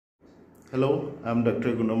Hello, I'm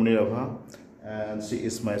Dr. Gunamani Rabha and she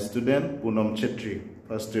is my student Poonam Chetri,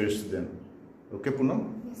 first year student. Okay,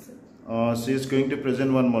 Poonam? Yes, sir. She is going to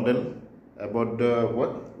present one model about the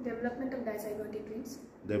what? Development of dizygotic twins.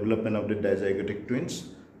 Development of the dizygotic twins.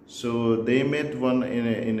 So they met one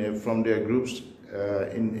from their groups.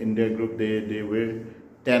 In their group they were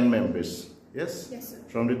 10 members. Yes? Yes, sir.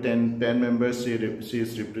 From the 10 members she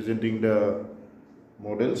is representing the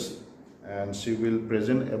models. And she will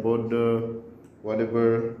present about the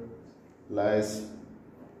whatever lies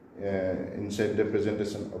inside the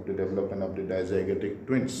presentation of the development of the dizygotic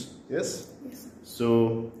twins. Yes? Yes, sir.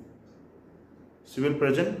 So she will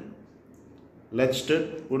present. Let's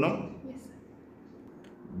start, Poonam. Yes,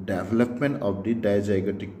 sir. Development of the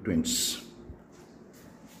dizygotic twins.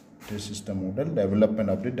 This is the model,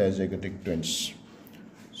 development of the dizygotic twins.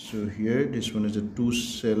 So here this one is a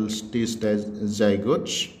two-cell stage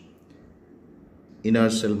zygotes.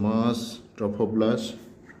 Inner cell mass, trophoblast.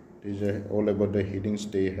 These are all about the headings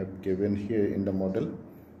they have given here in the model,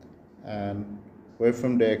 and where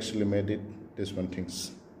from they actually made it, this one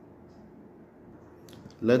things.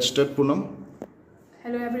 Let's start, Poonam.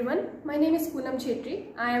 Hello everyone, my name is Poonam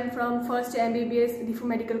Chetri. I am from first year MBBS Diphu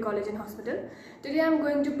Medical College and Hospital. Today I am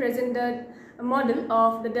going to present the model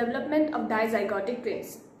of the development of dizygotic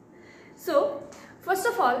twins. So, first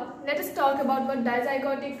of all, let us talk about what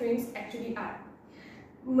dizygotic twins actually are.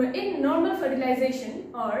 In normal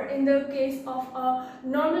fertilization, or in the case of a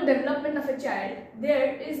normal development of a child,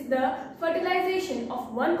 there is the fertilization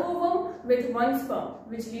of one ovum with one sperm,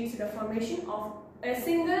 which leads to the formation of a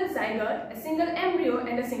single zygote, a single embryo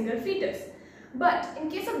and a single fetus. But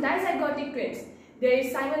in case of dizygotic twins, there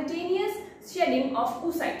is simultaneous shedding of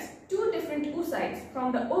oocytes, two different oocytes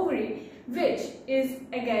from the ovary, which is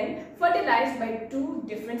again fertilized by two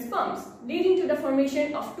different sperms, leading to the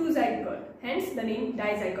formation of two zygotes, hence the name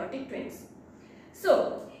dizygotic twins.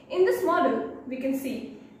 So, in this model, we can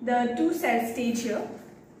see the two-cell stage here.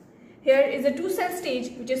 Here is a two-cell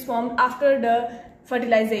stage which is formed after the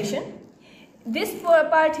fertilization. This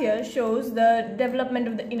part here shows the development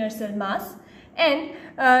of the inner cell mass, and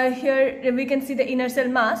here we can see the inner cell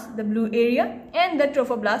mass, the blue area, and the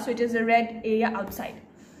trophoblast, which is the red area outside.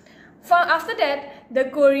 After that, the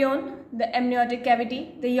chorion, the amniotic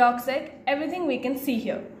cavity, the yolk sac, everything we can see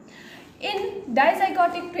here. In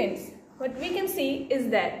dizygotic twins, what we can see is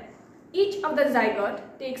that each of the zygote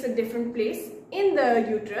takes a different place in the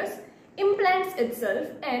uterus, implants itself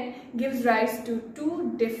and gives rise to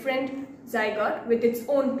two different zygote with its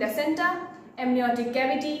own placenta, amniotic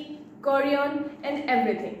cavity, chorion and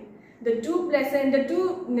everything. The two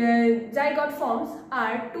zygote forms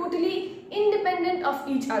are totally independent of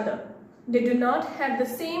each other. They do not have the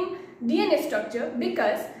same DNA structure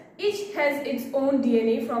because each has its own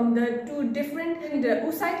DNA from the two different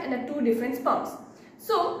oocyte and the two different sperms.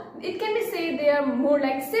 So it can be said they are more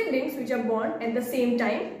like siblings which are born at the same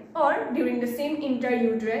time or during the same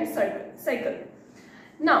intrauterine cycle.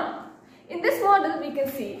 Now, in this model we can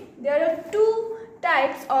see there are two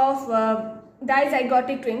types of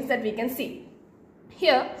dizygotic twins that we can see.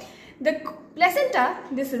 Here, the placenta,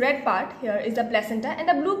 this red part here is the placenta and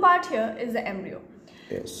the blue part here is the embryo.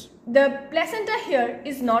 Yes. The placenta here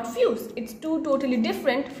is not fused. It's two totally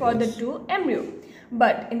different for the two embryo.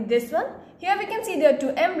 But in this one, here we can see there are two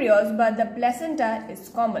embryos, but the placenta is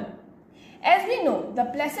common. As we know, the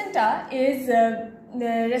placenta is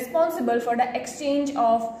responsible for the exchange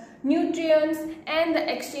of nutrients and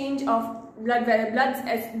the exchange of blood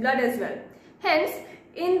as well. Hence,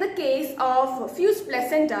 in the case of fused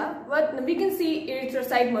placenta, what we can see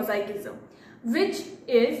erythrocyte mosaicism, which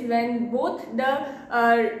is when both the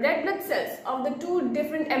red blood cells of the two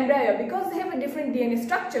different embryo, because they have a different DNA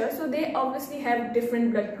structure, so they obviously have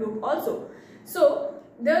different blood group also. So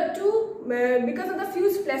the two, because of the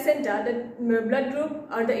fused placenta, the blood group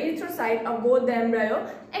or the erythrocyte of both the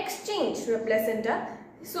embryo exchange the placenta.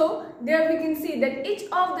 So there we can see that each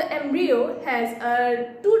of the embryo has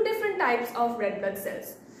two different types of red blood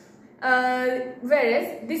cells.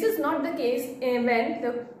 Whereas this is not the case when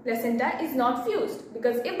the placenta is not fused,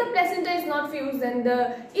 because if the placenta is not fused, then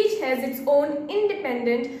each has its own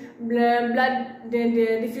independent blood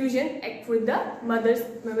diffusion with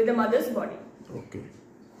the mother's body. Okay.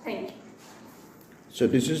 Thank you. So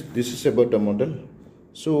this is about the model.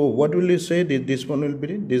 So what will you say this one will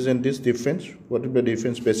be, this and this difference? What is the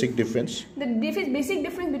difference, basic difference? The basic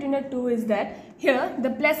difference between the two is that here the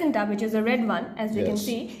placenta, which is a red one as we can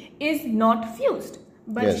see, is not fused.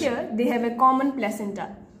 But here they have a common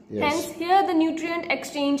placenta. Yes. Hence, here the nutrient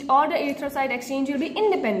exchange or the erythrocyte exchange will be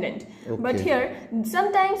independent. Okay. But here,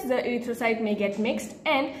 sometimes the erythrocyte may get mixed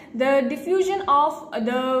and the diffusion of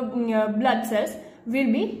the blood cells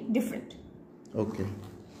will be different. Okay.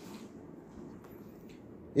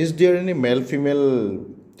 Is there any male-female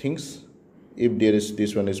things? If there is,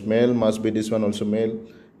 this one is male, must be this one also male.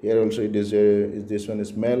 Here also it is this one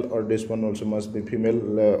is male, or this one also must be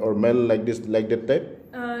female or male, like this, like that type?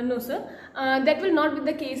 No sir, that will not be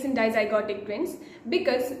the case in dizygotic twins,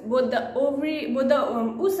 because both the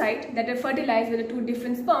oocyte that are fertilized with the two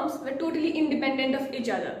different sperms were totally independent of each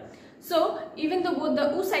other. So even though both the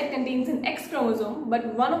oocyte contains an X chromosome, but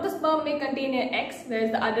one of the sperm may contain an X whereas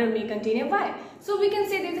the other may contain a Y. So we can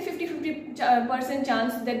say there is a 50-50%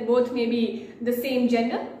 chance that both may be the same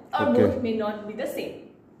gender or Okay. both may not be the same.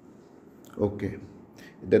 Okay.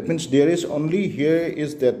 That means there is only here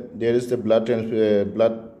is that there is the blood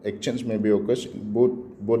exchange may be occurs in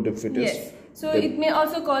both the fetus. Yes. So it may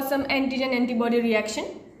also cause some antigen-antibody reaction.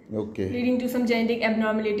 Okay. Leading to some genetic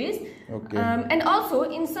abnormalities. Okay. And also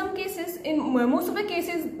in some cases, in most of the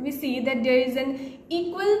cases, we see that there is an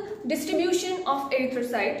equal distribution of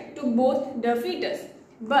erythrocyte to both the fetus.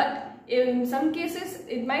 But in some cases,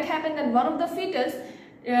 it might happen that one of the fetus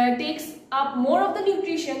takes up more of the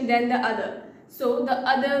nutrition than the other. So the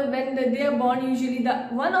other, when they are born, usually the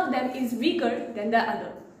one of them is weaker than the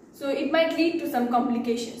other. So it might lead to some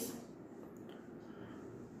complications.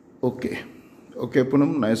 Okay. Okay,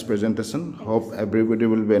 Poonam, nice presentation. Hope everybody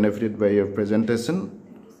will benefit by your presentation.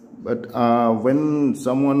 But when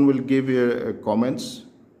someone will give you comments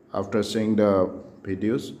after seeing the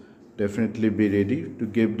videos, definitely be ready to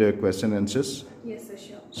give the question answers. Yes, sir,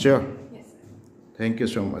 sure. Sure. Yes, sir. Thank you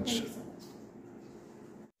so much. Thank you, sir.